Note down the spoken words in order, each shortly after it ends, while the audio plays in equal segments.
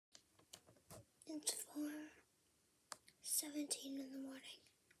7:17 in the morning.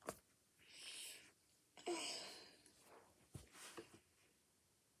 I'm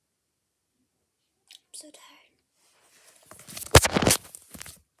so tired.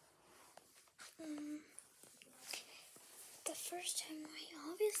 The first time I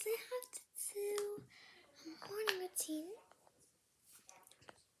obviously have to do a morning routine.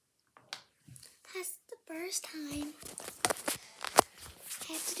 That's the first time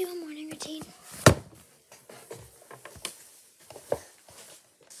I have to do a morning routine.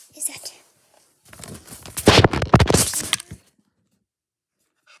 Is that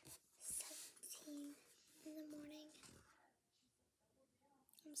 7:17 in the morning?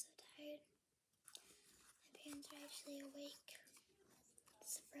 I'm so tired. My parents are actually awake,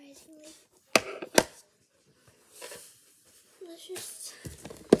 surprisingly. Let's just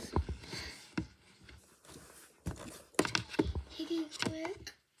take a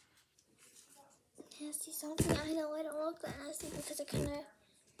quick nasty something. I know I don't look that nasty because I kind of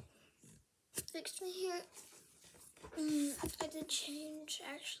fixed my hair. I did change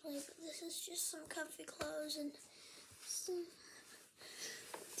actually, but this is just some comfy clothes and some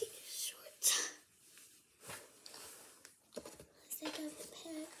t-shirts. I think I have to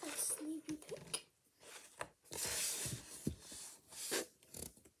pack a sleepy pick.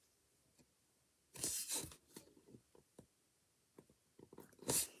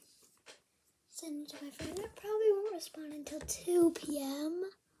 Send it to my friend. I probably won't respond until 2 p.m.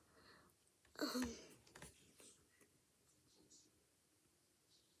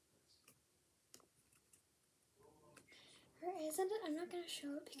 Or isn't it? I'm not going to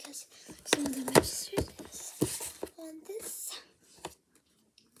show it because some of the registers is on this.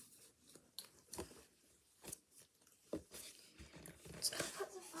 Just gonna put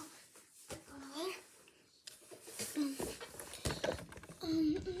the phone over there.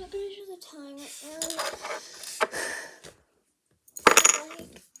 I'm not going to show the time right now.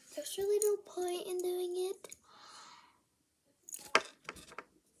 Like, there's really no point in doing it.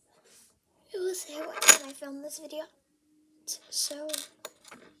 It will say what time I filmed this video. So, alright,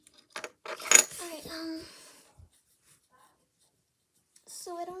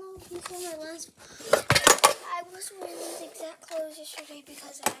 so I don't know if you saw my last, I was wearing these exact clothes yesterday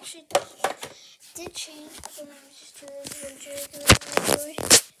because I actually did change, but then I was just doing this little jerk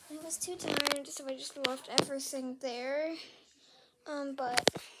and I was too tired, so I just left everything there. But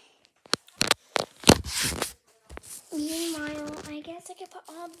meanwhile, I guess I could put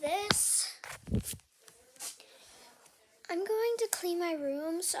all this. I'm going to clean my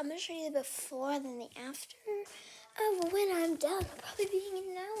room, so I'm going to show you the before and then the after of when I'm done. Probably being in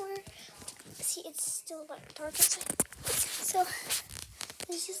an hour. See, it's still like dark outside. So,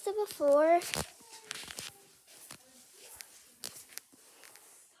 this is the before.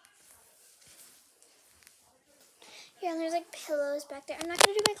 Yeah, and there's like pillows back there. I'm not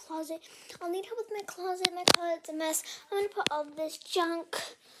going to do my closet. I'll need help with my closet. My closet's a mess. I'm going to put all this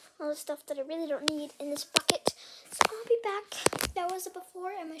junk, all the stuff that I really don't need in this bucket. So I'll be back. That was the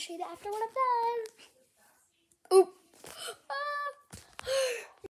before. I'm going to show you the after when I'm done. Oop.